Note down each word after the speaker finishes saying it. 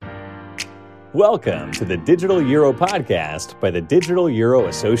Welcome to the Digital Euro Podcast by the Digital Euro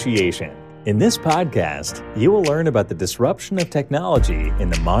Association. In this podcast, you will learn about the disruption of technology in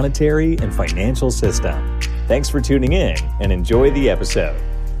the monetary and financial system. Thanks for tuning in and enjoy the episode.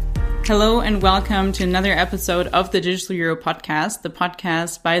 Hello and welcome to another episode of the Digital Euro Podcast, the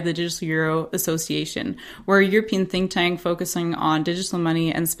podcast by the Digital Euro Association. We're a European think tank focusing on digital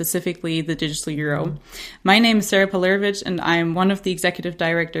money and specifically the digital euro. My name is Sarah Palerovic and I'm one of the executive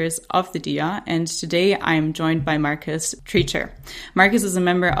directors of the DIA, and today I'm joined by Marcus Treacher. Marcus is a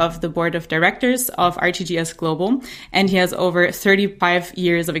member of the board of directors of RTGS Global, and he has over 35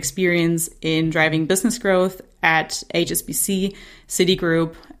 years of experience in driving business growth at HSBC,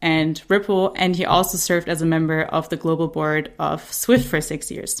 Citigroup, and Ripple, and he also served as a member of the global board of Swift for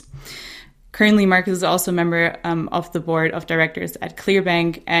 6 years. Currently, Marcus is also a member of the board of directors at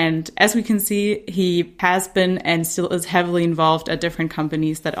Clearbank, and as we can see, he has been and still is heavily involved at different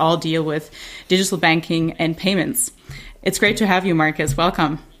companies that all deal with digital banking and payments. It's great to have you, Marcus.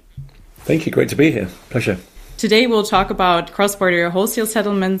 Welcome. Thank you. Great to be here. Pleasure. Today, we'll talk about cross-border wholesale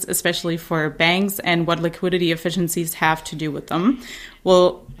settlements, especially for banks, and what liquidity efficiencies have to do with them.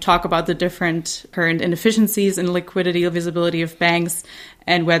 We'll talk about the different current inefficiencies in liquidity visibility of banks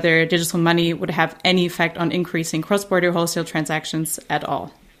and whether digital money would have any effect on increasing cross-border wholesale transactions at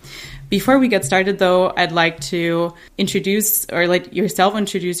all. Before we get started, though, I'd like to introduce, or let yourself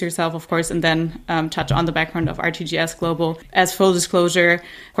introduce yourself, of course, and then touch on the background of RTGS Global. As full disclosure,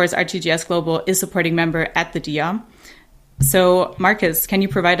 of course, RTGS Global is supporting member at the DIA. So, Marcus, can you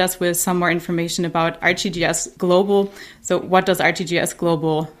provide us with some more information about RTGS Global? So what does RTGS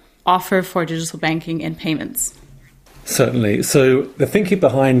Global offer for digital banking and payments? Certainly. So the thinking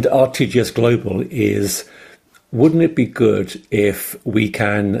behind RTGS Global is, wouldn't it be good if we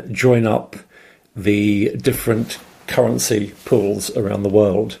can join up the different currency pools around the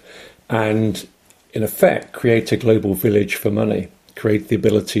world and, in effect, create a global village for money, create the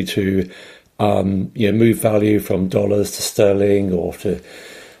ability to move value from dollars to sterling or to,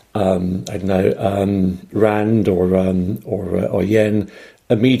 rand or yen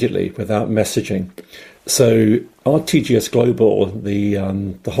immediately without messaging. So RTGS Global,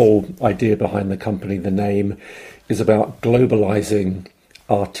 the whole idea behind the company, the name, is about globalizing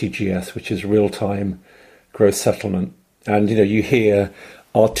RTGS, which is real-time gross settlement. And, you hear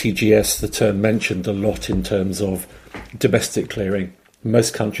RTGS, the term mentioned a lot in terms of domestic clearing.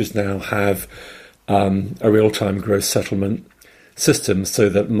 Most countries now have a real-time gross settlement system so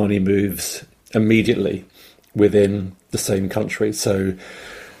that money moves immediately within the same country. So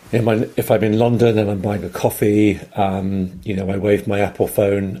if I'm in London and I'm buying a coffee, I wave my Apple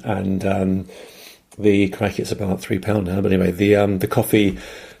phone and it's about £3 now. But anyway, the coffee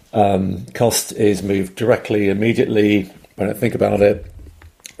cost is moved directly, immediately. When I think about it,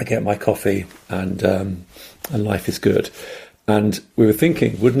 I get my coffee and life is good. And we were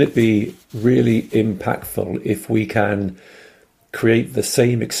thinking, wouldn't it be really impactful if we can create the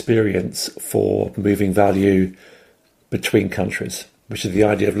same experience for moving value between countries, which is the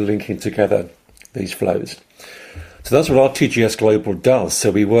idea of linking together these flows. So that's what RTGS Global does.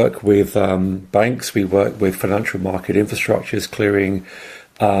 So we work with banks, we work with financial market infrastructures, clearing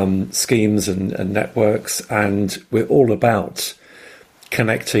schemes and networks, and we're all about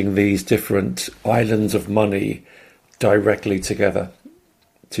connecting these different islands of money directly together.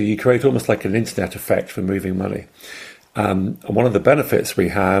 So you create almost like an internet effect for moving money. And one of the benefits we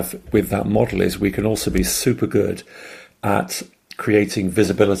have with that model is we can also be super good at creating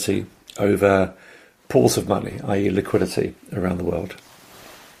visibility over pools of money, i.e. liquidity around the world.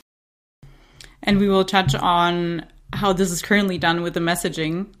 And we will touch on how this is currently done with the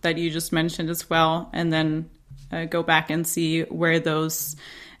messaging that you just mentioned as well, and then go back and see where those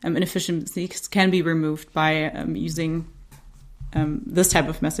inefficiencies can be removed by using this type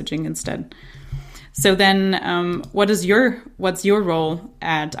of messaging instead. So then what's your role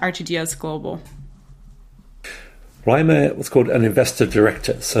at RTGS Global? Well, I'm what's called an investor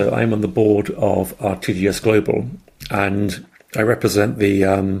director. So I'm on the board of RTGS Global, and I represent the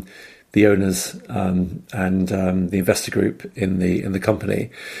owners and the investor group in the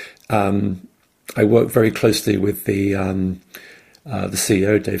company. I work very closely with the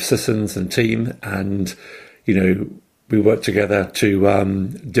CEO, Dave Sissons, and team, and we work together to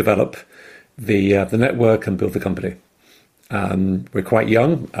develop the network and build the company. We're quite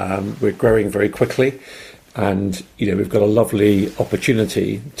young. We're growing very quickly. And, we've got a lovely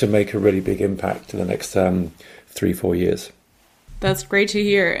opportunity to make a really big impact in the next 3-4 years. That's great to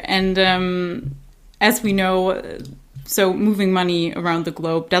hear. And as we know, so moving money around the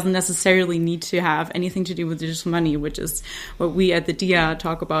globe doesn't necessarily need to have anything to do with digital money, which is what we at the DIA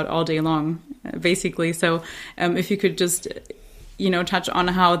talk about all day long. basically. So if you could just, touch on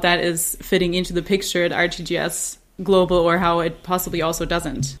how that is fitting into the picture at RTGS Global, or how it possibly also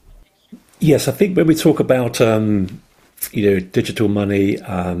doesn't. Yes, I think when we talk about digital money,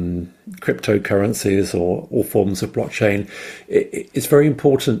 cryptocurrencies, or all forms of blockchain, it's very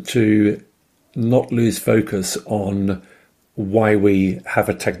important to not lose focus on why we have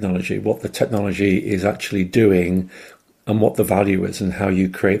a technology, what the technology is actually doing, and what the value is, and how you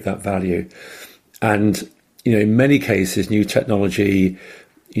create that value. And in many cases, new technology,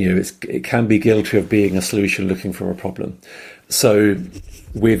 it can be guilty of being a solution looking for a problem. So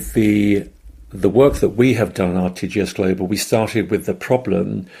with the work that we have done at RTGS Global, we started with the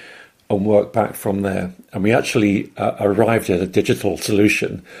problem and worked back from there. And we actually arrived at a digital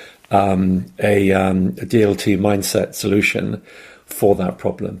solution, a DLT mindset solution for that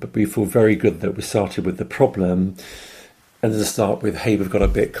problem. But we feel very good that we started with the problem and to start with, hey, we've got a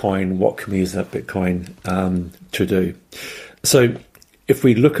Bitcoin, what can we use that Bitcoin to do? So if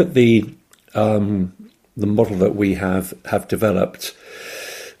we look at the model that we have developed,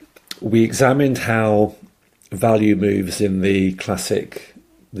 we examined how value moves in the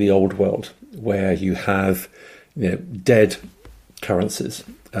old world, where you have dead currencies,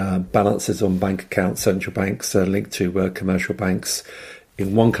 balances on bank accounts, central banks linked to commercial banks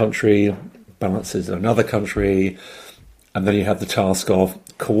in one country, balances in another country, and then you have the task of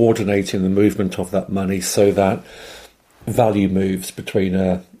coordinating the movement of that money so that value moves between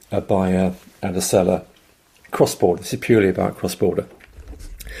a buyer and a seller cross-border. This is purely about cross-border.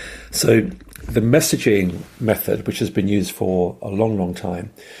 So the messaging method, which has been used for a long, long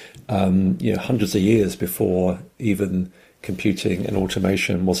time, hundreds of years before even computing and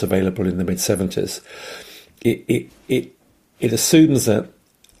automation was available in the mid-70s, it assumes that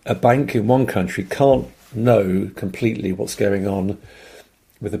a bank in one country can't know completely what's going on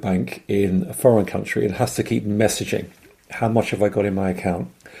with a bank in a foreign country. It has to keep messaging. How much have I got in my account?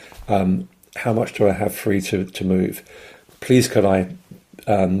 How much do I have free to move? Please could I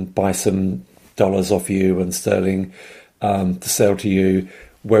buy some dollars off you and sterling to sell to you?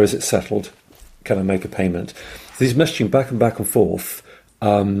 Where is it settled? Can I make a payment? So these messaging back and forth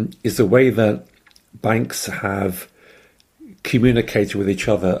is the way that banks have communicated with each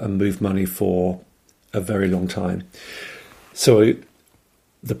other and moved money for a very long time. So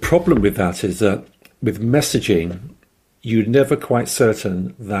the problem with that is that with messaging, you're never quite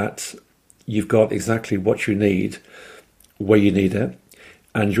certain that you've got exactly what you need, where you need it,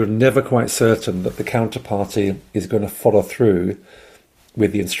 and you're never quite certain that the counterparty is going to follow through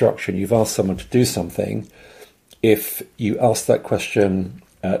with the instruction. You've asked someone to do something. If you ask that question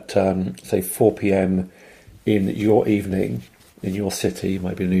at, say, 4 p.m. in your evening, in your city,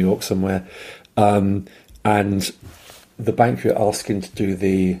 maybe New York somewhere, and the bank you're asking to do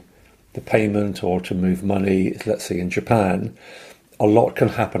the payment or to move money, let's say in Japan, a lot can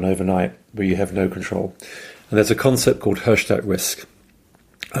happen overnight where you have no control. And there's a concept called Herstatt risk,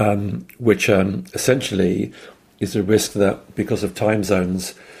 which essentially is a risk that because of time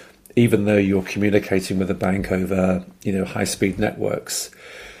zones, even though you're communicating with a bank over high-speed networks,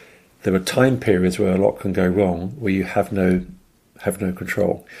 there are time periods where a lot can go wrong, where you have no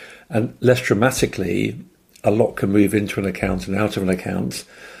control. And less dramatically, a lot can move into an account and out of an account.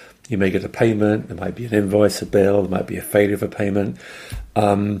 You may get a payment, there might be an invoice, a bill, there might be a failure of a payment.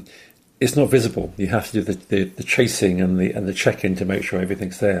 It's not visible. You have to do the chasing and the check-in to make sure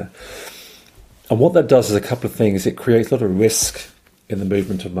everything's there. And what that does is a couple of things. It creates a lot of risk in the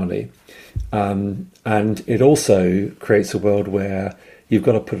movement of money. And it also creates a world where you've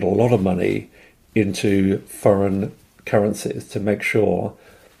got to put a lot of money into foreign currencies to make sure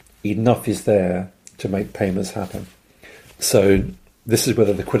enough is there to make payments happen. So this is where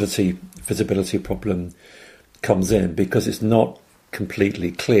the liquidity visibility problem comes in, because it's not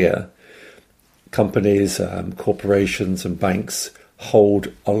completely clear. Companies, corporations and banks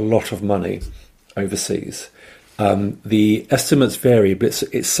hold a lot of money overseas. The estimates vary, but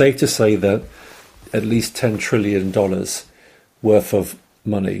it's safe to say that at least $10 trillion worth of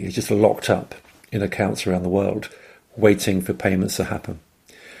money is just locked up in accounts around the world, waiting for payments to happen.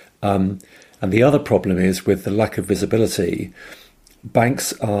 And the other problem is, with the lack of visibility,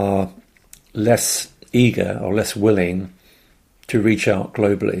 banks are less eager or less willing to reach out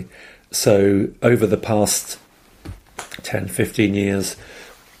globally. So over the past 10, 15 years,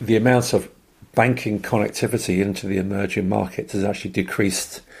 the amount of banking connectivity into the emerging markets has actually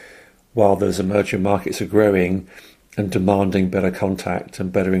decreased, while those emerging markets are growing and demanding better contact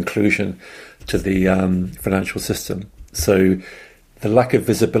and better inclusion to the financial system. So the lack of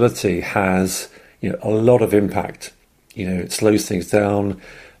visibility has a lot of impact. It slows things down.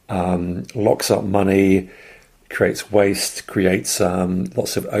 locks up money, creates waste, creates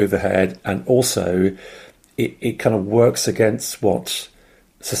lots of overhead, and also it kind of works against what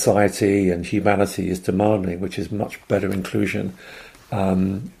society and humanity is demanding, which is much better inclusion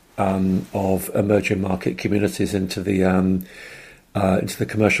of emerging market communities into the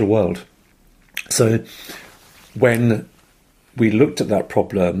commercial world. So when we looked at that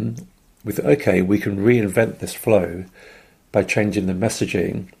problem, we thought, okay, we can reinvent this flow by changing the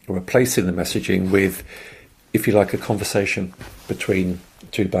messaging or replacing the messaging with, if you like, a conversation between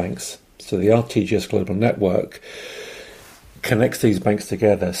two banks. So the RTGS Global Network connects these banks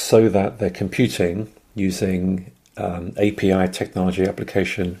together so that they're computing using API technology,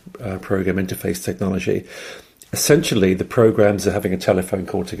 application program interface technology. Essentially, the programs are having a telephone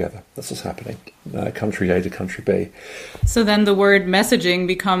call together. That's what's happening, country A to country B. So then the word messaging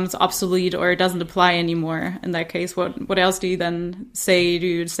becomes obsolete or it doesn't apply anymore. In that case, what else do you then say? Do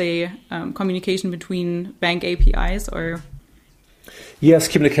you say communication between bank APIs or? Yes,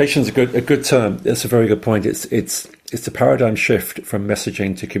 communication is a good term. That's a very good point. It's a paradigm shift from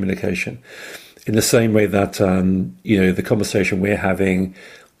messaging to communication. In the same way that the conversation we're having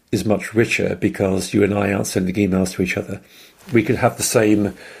is much richer because you and I aren't sending emails to each other. We could have the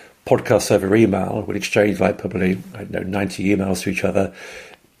same podcast over email, we'd exchange like probably 90 emails to each other.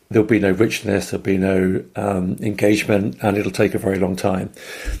 There'll be no richness, there'll be no engagement, and it'll take a very long time.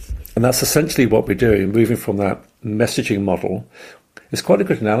 And that's essentially what we're doing, moving from that messaging model. It's quite a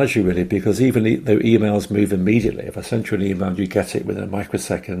good analogy, really, because even though emails move immediately, if I send you an email, you get it within a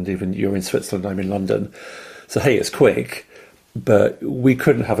microsecond. Even you're in Switzerland, I'm in London. So, hey, it's quick, but we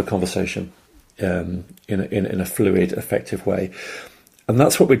couldn't have a conversation in a fluid, effective way. And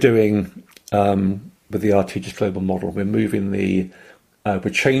that's what we're doing with the RTGS Global model. We're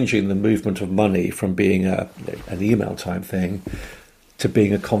we're changing the movement of money from being an email type thing to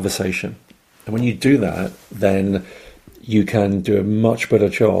being a conversation. And when you do that, then you can do a much better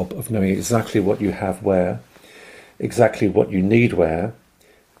job of knowing exactly what you have where, exactly what you need where,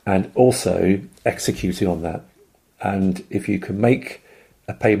 and also executing on that. And if you can make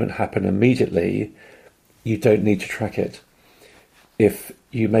a payment happen immediately, you don't need to track it. If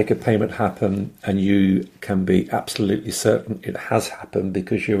you make a payment happen and you can be absolutely certain it has happened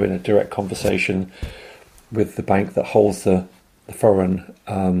because you're in a direct conversation with the bank that holds the foreign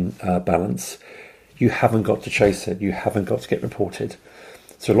balance, you haven't got to chase it. You haven't got to get reported.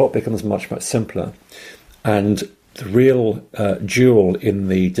 So a lot becomes much, much simpler. And the real jewel in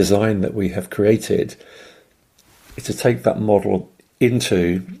the design that we have created is to take that model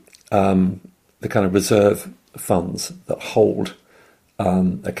into the kind of reserve funds that hold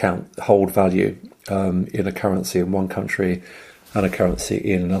value in a currency in one country and a currency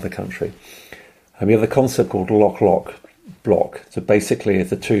in another country. And we have a concept called lock-block. So basically, if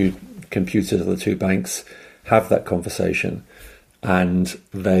the two computers of the two banks have that conversation and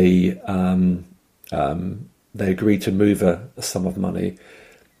they agree to move a sum of money,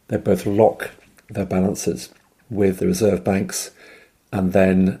 they both lock their balances with the reserve banks, and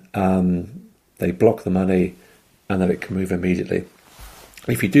then they block the money, and then it can move immediately.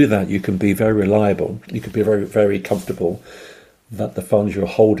 If you do that, you can be very reliable. You can be very, very comfortable that the funds you're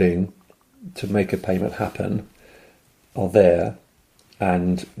holding to make a payment happen are there,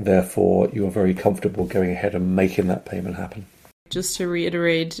 and therefore you are very comfortable going ahead and making that payment happen. Just to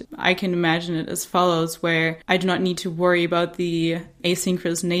reiterate, I can imagine it as follows, where I do not need to worry about the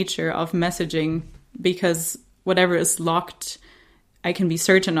asynchronous nature of messaging because whatever is locked, I can be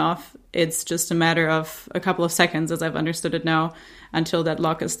certain of. It's just a matter of a couple of seconds, as I've understood it now, until that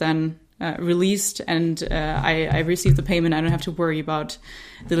lock is then released and I receive the payment. I don't have to worry about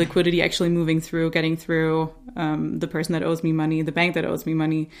the liquidity actually moving through, getting through the person that owes me money, the bank that owes me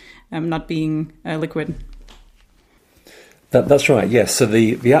money, not being liquid. That's right, yes. So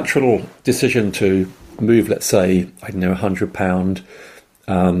the actual decision to move, let's say, £100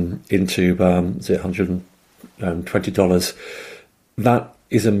 into $120, that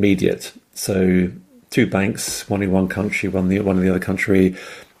is immediate. So two banks, one in one country, one in the other country,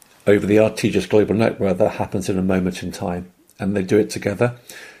 over the RTGS Global Network, that happens in a moment in time, and they do it together.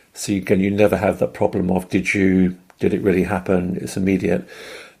 So you never have that problem of did it really happen? It's immediate.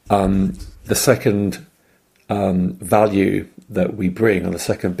 The second value that we bring, and the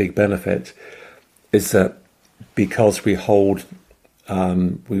second big benefit, is that because we hold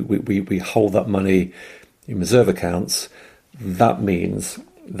we hold that money in reserve accounts, that means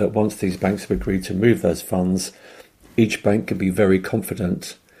that once these banks have agreed to move those funds, each bank can be very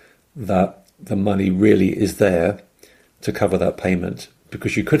confident that the money really is there to cover that payment.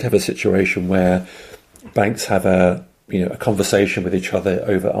 Because you could have a situation where banks have a a conversation with each other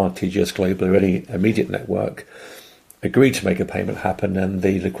over RTGS Global or any immediate network, agree to make a payment happen, and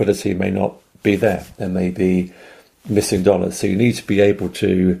the liquidity may not be there. There may be missing dollars. So you need to be able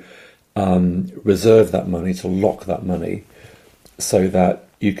to reserve that money, to lock that money, so that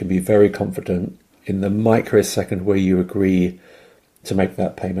you can be very confident in the microsecond where you agree to make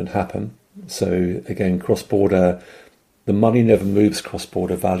that payment happen. So again, cross-border, the money never moves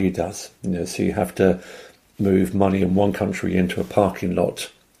cross-border, value does. So you have to move money in one country into a parking lot.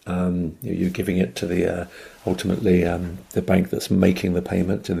 You're giving it to the ultimately the bank that's making the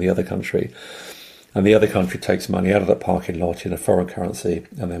payment in the other country, and the other country takes money out of that parking lot in a foreign currency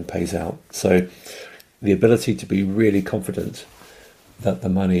and then pays out. So the ability to be really confident that the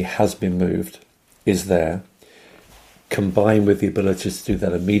money has been moved is there, combined with the ability to do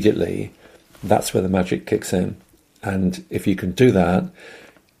that immediately, that's where the magic kicks in. And if you can do that,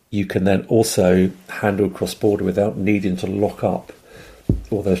 you can then also handle cross-border without needing to lock up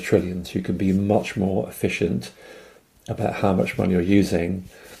all those trillions. You can be much more efficient about how much money you're using.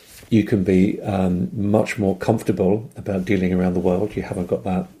 You can be much more comfortable about dealing around the world. You haven't got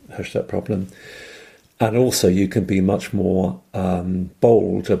that problem. And also you can be much more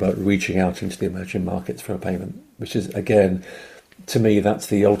bold about reaching out into the emerging markets for a payment, which is, again, to me, that's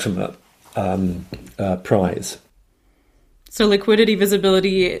the ultimate prize. So liquidity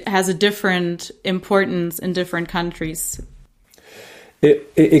visibility has a different importance in different countries.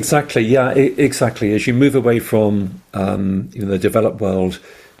 Exactly. As you move away from the developed world,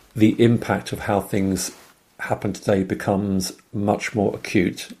 the impact of how things happen today becomes much more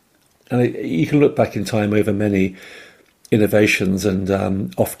acute. And you can look back in time over many innovations, and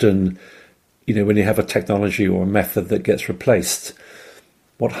often, when you have a technology or a method that gets replaced,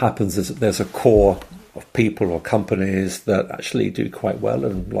 what happens is that there's a core of people or companies that actually do quite well,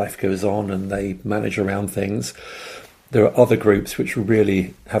 and life goes on and they manage around things. There are other groups which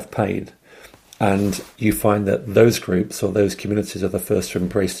really have paid, and you find that those groups or those communities are the first to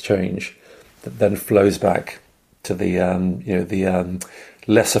embrace change, that then flows back to the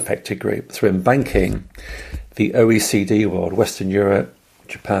less affected group. So in banking, the OECD world, Western Europe,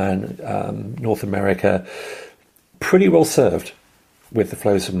 Japan, North America, pretty well served with the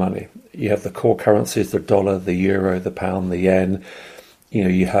flows of money. You have the core currencies, the dollar, the euro, the pound, the yen.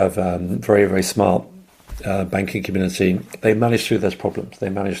 You have very, very smart banking community. They manage through those problems. They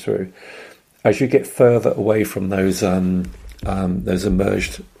manage through. As you get further away from those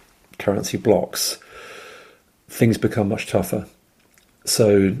emerged currency blocks, things become much tougher.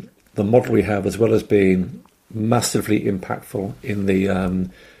 So the model we have, as well as being massively impactful in the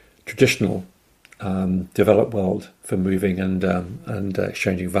traditional developed world for moving and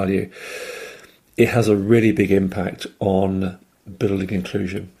exchanging value, it has a really big impact on building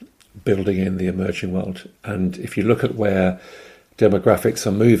inclusion, building in the emerging world. And if you look at where demographics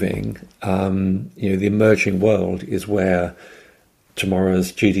are moving, the emerging world is where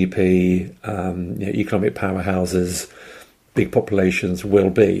tomorrow's GDP, economic powerhouses, big populations will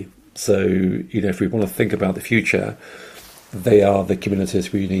be. So, if we want to think about the future, they are the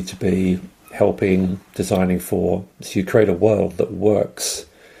communities we need to be helping, designing for. So you create a world that works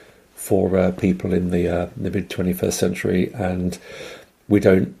for people in the mid-21st century, and we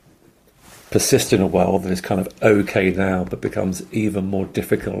don't persist in a world that is kind of okay now but becomes even more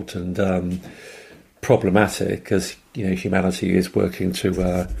difficult and problematic as humanity is working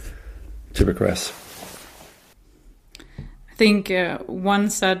to regress. I think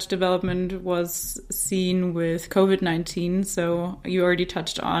one such development was seen with COVID-19. So you already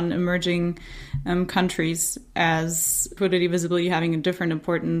touched on emerging countries as liquidity visibility having a different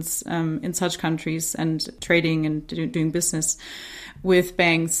importance in such countries, and trading and doing business with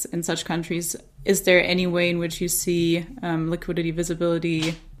banks in such countries. Is there any way in which you see liquidity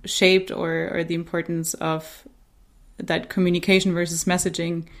visibility shaped or the importance of that communication versus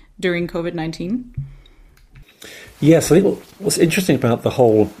messaging during COVID-19? Yes, I think what's interesting about the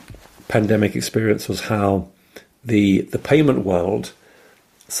whole pandemic experience was how the payment world,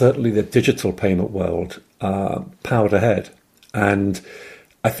 certainly the digital payment world, powered ahead. And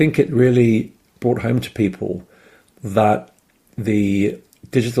I think it really brought home to people that the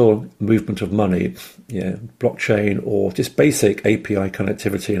digital movement of money, blockchain or just basic API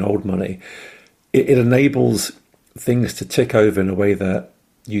connectivity and old money, it enables things to tick over in a way that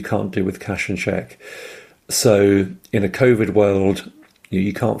you can't do with cash and check. So in a COVID world,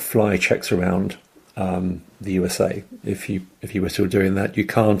 you can't fly checks around the USA. If you were still doing that, you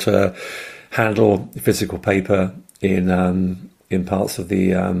can't handle physical paper in parts of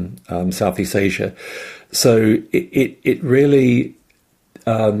the Southeast Asia. So it really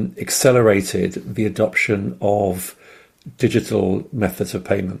accelerated the adoption of digital methods of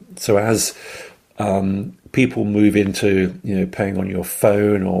payment. So as people move into, paying on your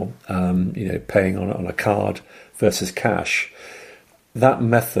phone or, paying on a card versus cash, that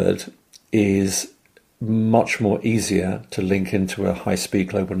method is much more easier to link into a high-speed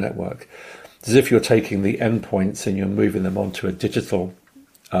global network. As if you're taking the endpoints and you're moving them onto a digital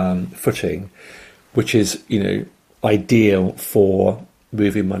footing, which is, ideal for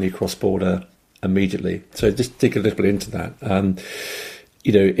moving money cross-border immediately. So just dig a little bit into that.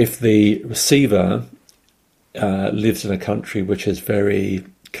 If the receiver lives in a country which is very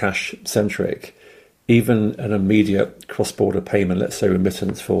cash-centric, even an immediate cross-border payment, let's say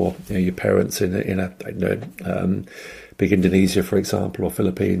remittance for your parents in a big Indonesia, for example, or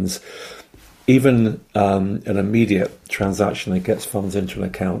Philippines, even an immediate transaction that gets funds into an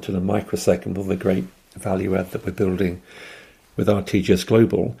account in a microsecond with the great value add that we're building with our TGS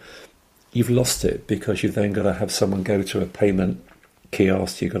Global, you've lost it because you've then got to have someone go to a payment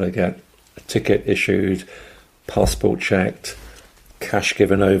kiosk. You've got to get a ticket issued, passport checked, cash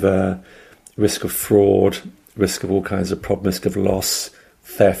given over, risk of fraud, risk of all kinds of problems, risk of loss,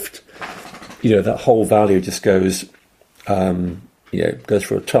 theft. That whole value just goes for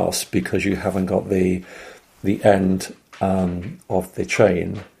a toss because you haven't got the end of the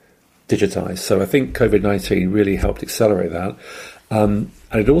chain digitized. So I think COVID-19 really helped accelerate that. And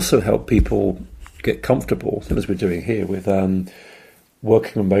it also helped people get comfortable, as we're doing here, with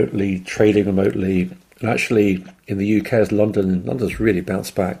working remotely, trading remotely. And actually, in the UK, as London's really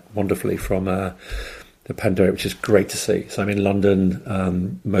bounced back wonderfully from the pandemic, which is great to see. So I'm in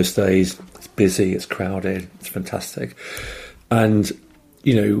London most days. It's busy, it's crowded, it's fantastic. And,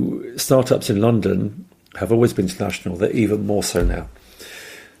 startups in London have always been international. They're even more so now.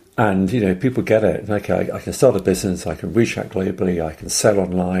 And, people get it. Okay, I can start a business, I can reach out globally, I can sell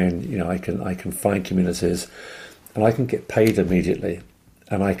online, I can find communities, and I can get paid immediately,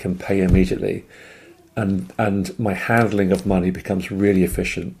 and I can pay immediately. And my handling of money becomes really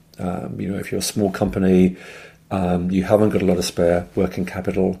efficient. If you're a small company, you haven't got a lot of spare working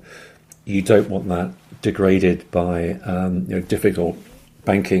capital, you don't want that degraded by difficult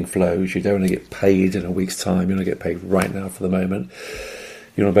banking flows. You don't want to get paid in a week's time. You want to get paid right now for the moment.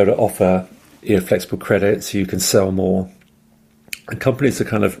 You want to be able to offer flexible credit so you can sell more. And companies are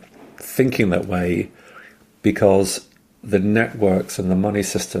kind of thinking that way because the networks and the money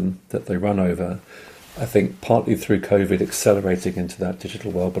system that they run over, I think partly through COVID accelerating into that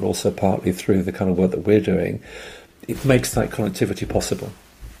digital world, but also partly through the kind of work that we're doing, it makes that connectivity possible.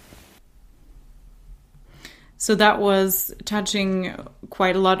 So that was touching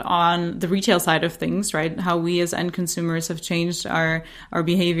quite a lot on the retail side of things, right? How we as end consumers have changed our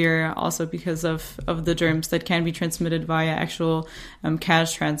behavior also because of the germs that can be transmitted via actual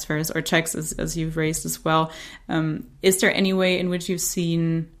cash transfers or checks, as you've raised as well. Is there any way in which you've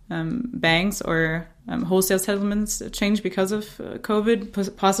seen banks or wholesale settlements change because of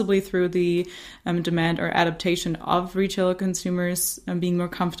COVID, possibly through the demand or adaptation of retail consumers being more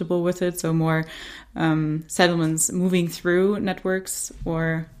comfortable with it, so more settlements moving through networks,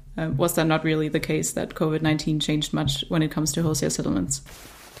 or was that not really the case, that COVID-19 changed much when it comes to wholesale settlements?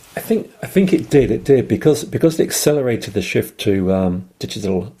 I think it did. It did because it accelerated the shift to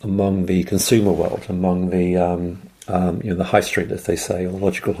digital among the consumer world, among the the high street, as they say, or the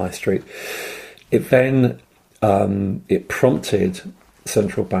logical high street. It then it prompted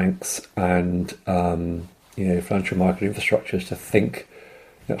central banks and financial market infrastructures to think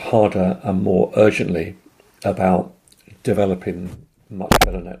harder and more urgently about developing much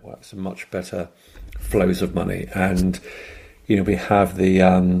better networks and much better flows of money. And we have the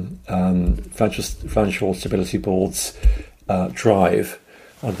financial stability board's drive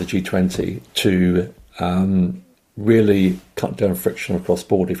under the G20 to really cut down friction across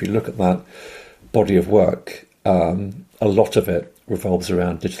border. If you look at that body of work, a lot of it revolves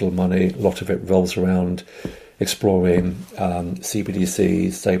around digital money. A lot of it revolves around exploring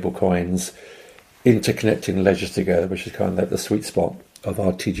CBDCs, stable coins, interconnecting ledgers together, which is kind of like the sweet spot of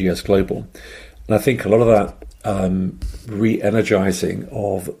our TGS Global. And I think a lot of that re-energizing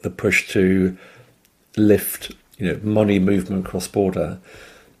of the push to lift money movement cross border,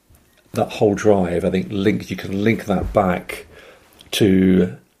 that whole drive, I think you can link that back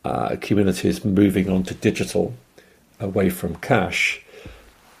to communities moving on to digital away from cash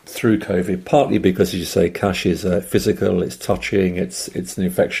through COVID, partly because, as you say, cash is physical, it's touching, it's an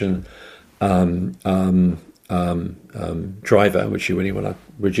infection driver, which you really want to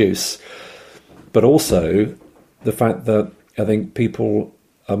reduce. But also the fact that I think people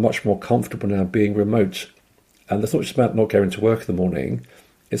are much more comfortable now being remote. And it's not just about not going to work in the morning,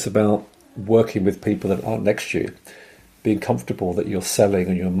 it's about working with people that aren't next to you. being comfortable that you're selling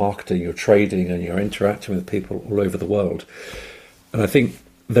and you're marketing, you're trading and you're interacting with people all over the world. And I think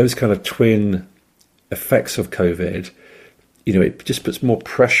those kind of twin effects of COVID, it just puts more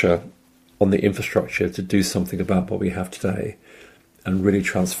pressure on the infrastructure to do something about what we have today and really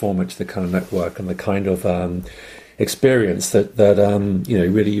transform it to the kind of network and the kind of experience that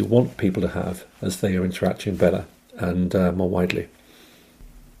really you want people to have as they are interacting better and more widely.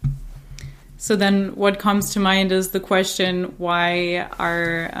 So then what comes to mind is the question, why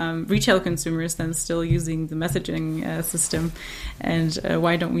are retail consumers then still using the messaging system? And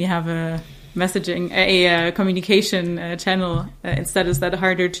why don't we have a communication channel instead? Is that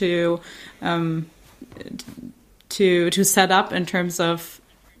harder to set up in terms of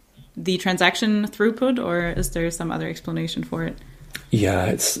the transaction throughput, or is there some other explanation for it?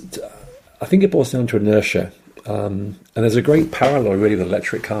 Yeah, I think it boils down to inertia. And there's a great parallel really with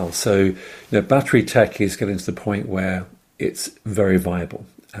electric cars. So, battery tech is getting to the point where it's very viable.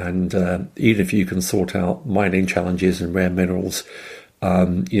 And even if you can sort out mining challenges and rare minerals,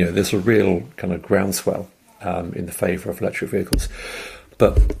 there's a real kind of groundswell in the favour of electric vehicles.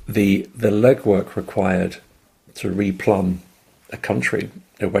 But the legwork required to replumb a country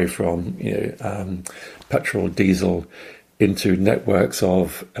away from petrol, diesel, into networks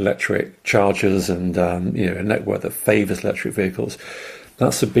of electric chargers and a network that favours electric vehicles,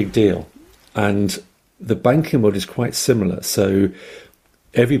 that's a big deal. And the banking world is quite similar. So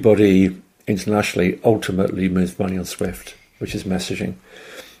everybody internationally ultimately moves money on SWIFT, which is messaging.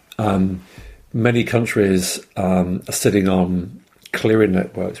 Many countries are sitting on clearing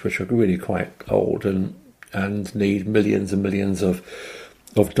networks, which are really quite old and need millions and millions of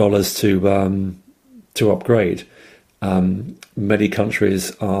dollars to upgrade. Many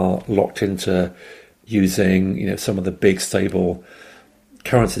countries are locked into using, some of the big stable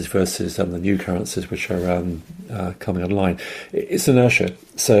currencies versus the new currencies which are coming online. It's inertia.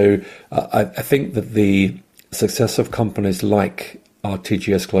 So I think that the success of companies like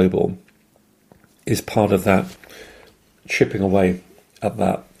RTGS Global is part of that chipping away at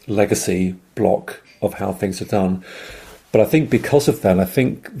that legacy block of how things are done. But I think because of that, I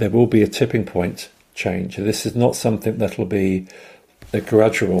think there will be a tipping point change. This is not something that will be a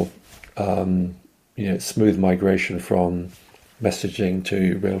gradual, smooth migration from messaging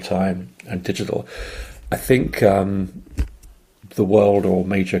to real time and digital. I think the world or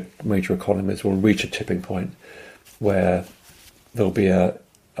major economies will reach a tipping point where there'll be a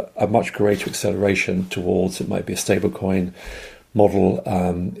much greater acceleration towards, it might be a stablecoin model.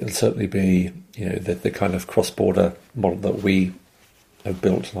 It'll certainly be the kind of cross-border model that we have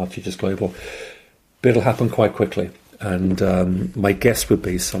built in RTGS Global. But it'll happen quite quickly, and my guess would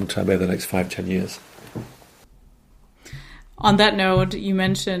be sometime over the next 5-10 years. On that note, you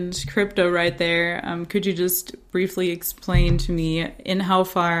mentioned crypto right there. Could you just briefly explain to me in how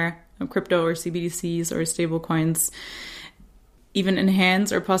far crypto or CBDCs or stablecoins even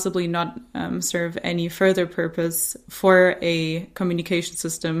enhance or possibly not serve any further purpose for a communication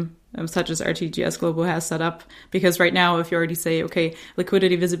system such as RTGS Global has set up? Because right now, if you already say, okay,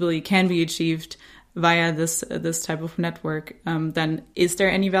 liquidity visibility can be achieved via this type of network, then is there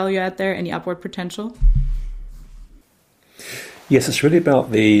any value add there, any upward potential? Yes, it's really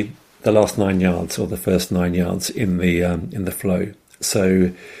about the last 9 yards or the first 9 yards in the flow.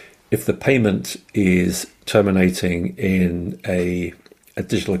 So if the payment is terminating in a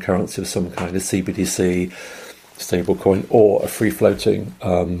digital currency of some kind, a CBDC, stablecoin, or a free-floating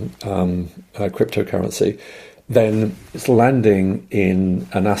cryptocurrency, then it's landing in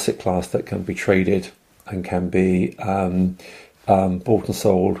an asset class that can be traded and can be bought and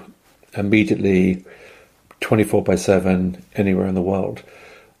sold immediately, 24/7, anywhere in the world.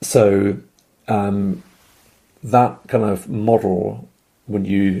 So that kind of model, when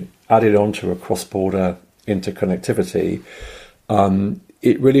you add it onto a cross-border interconnectivity,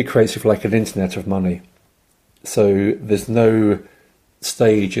 it really creates, if you like, an internet of money. So there's no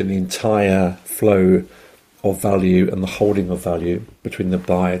stage in the entire flow of value and the holding of value between the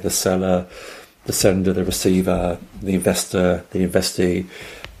buyer, the seller, the sender, the receiver, the investor, the investee.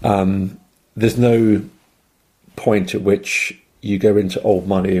 There's no point at which you go into old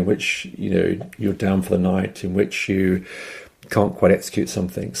money, in which you're down for the night, in which you can't quite execute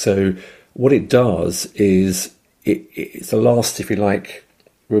something. So what it does is it's the last, if you like,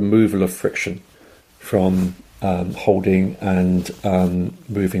 removal of friction from holding and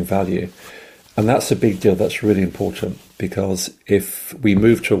moving value. And that's a big deal. That's really important, because if we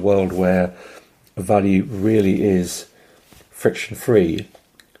move to a world where value really is friction-free,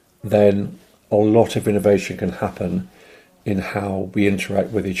 then a lot of innovation can happen in how we interact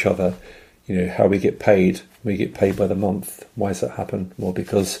with each other how we get paid. We get paid by the month. Why does that happen? Well,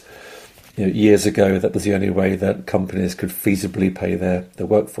 because years ago that was the only way that companies could feasibly pay their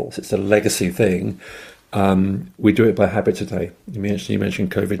workforce. It's a legacy thing. We do it by habit today. You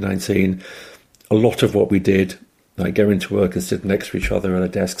mentioned COVID-19. A lot of what we did, like going to work and sitting next to each other at our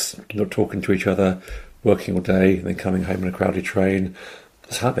desks, not talking to each other, working all day, and then coming home in a crowded train,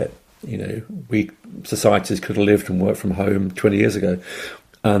 it's habit. Societies could have lived and worked from home 20 years ago.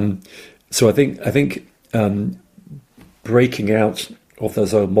 So I think breaking out of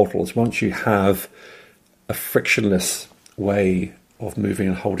those old models, once you have a frictionless way of moving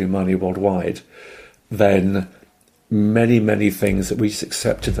and holding money worldwide, then many things that we just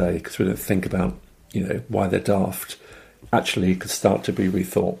accept today because we don't think about why they're daft actually could start to be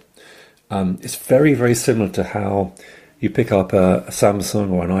rethought. It's very, very similar to how you pick up a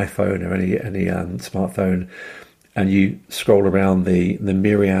Samsung or an iPhone or any smartphone, and you scroll around the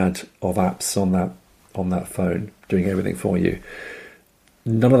myriad of apps on that phone doing everything for you.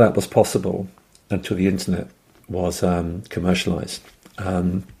 None of that was possible until the internet was commercialized.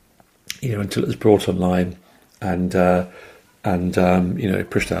 Until it was brought online and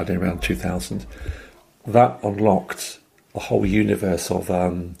pushed out in around 2000. That unlocked a whole universe of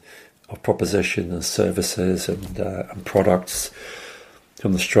propositions and services and products,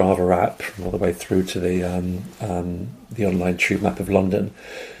 from the Strava app all the way through to the online tube map of London,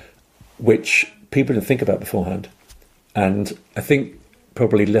 which people didn't think about beforehand. And I think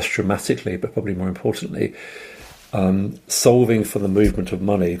probably less dramatically, but probably more importantly, solving for the movement of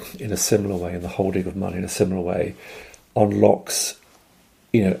money in a similar way, and the holding of money in a similar way, unlocks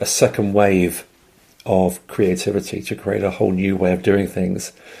a second wave of creativity to create a whole new way of doing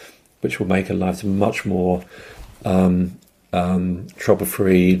things, which will make our lives much more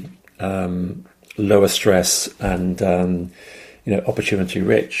trouble-free, lower stress, and opportunity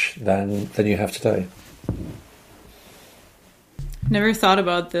rich than you have today. Never thought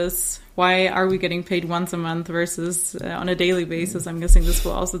about this. Why are we getting paid once a month versus on a daily basis? I'm guessing this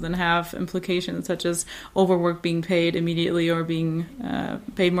will also then have implications such as overwork being paid immediately, or being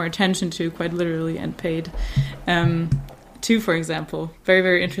paid more attention to, quite literally, and paid to, for example. Very,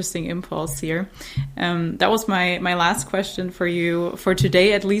 very interesting impulse here. That was my last question for you for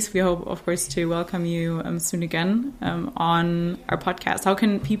today. At least we hope, of course, to welcome you soon again on our podcast. How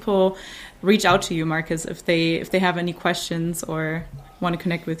can people reach out to you, Marcus, if they have any questions or want to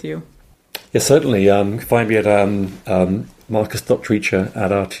connect with you? Yes, certainly. Find me at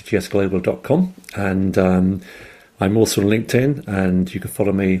marcus.treacher@rtgsglobal.com, and I'm also on LinkedIn, and you can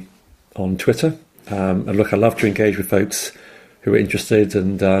follow me on Twitter. And look, I love to engage with folks who are interested,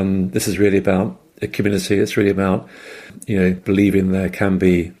 and this is really about a community. It's really about believing there can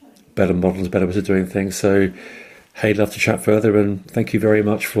be better models, better ways of doing things. So, hey, love to chat further, and thank you very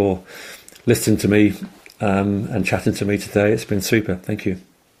much for listening to me and chatting to me today. It's been super. Thank you.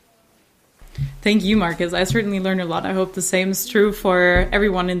 Thank you, Marcus. I certainly learned a lot. I hope the same is true for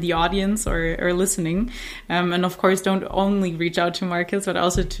everyone in the audience or listening. And of course, don't only reach out to Marcus, but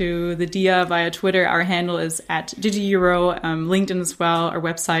also to the DIA via Twitter. Our handle is @DigiEuro, LinkedIn as well, our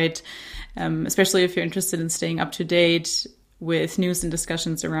website, especially if you're interested in staying up to date with news and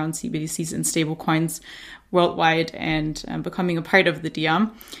discussions around CBDCs and stablecoins worldwide, and becoming a part of the DIA.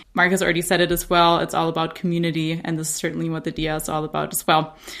 Marcus already said it as well. It's all about community, and this is certainly what the DIA is all about as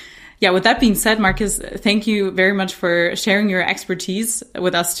well. Yeah, with that being said, Marcus, thank you very much for sharing your expertise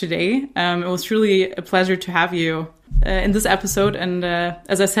with us today. It was truly a pleasure to have you in this episode. And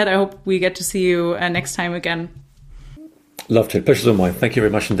as I said, I hope we get to see you next time again. Love to. Pleasure's all mine. Thank you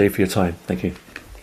very much indeed for your time. Thank you.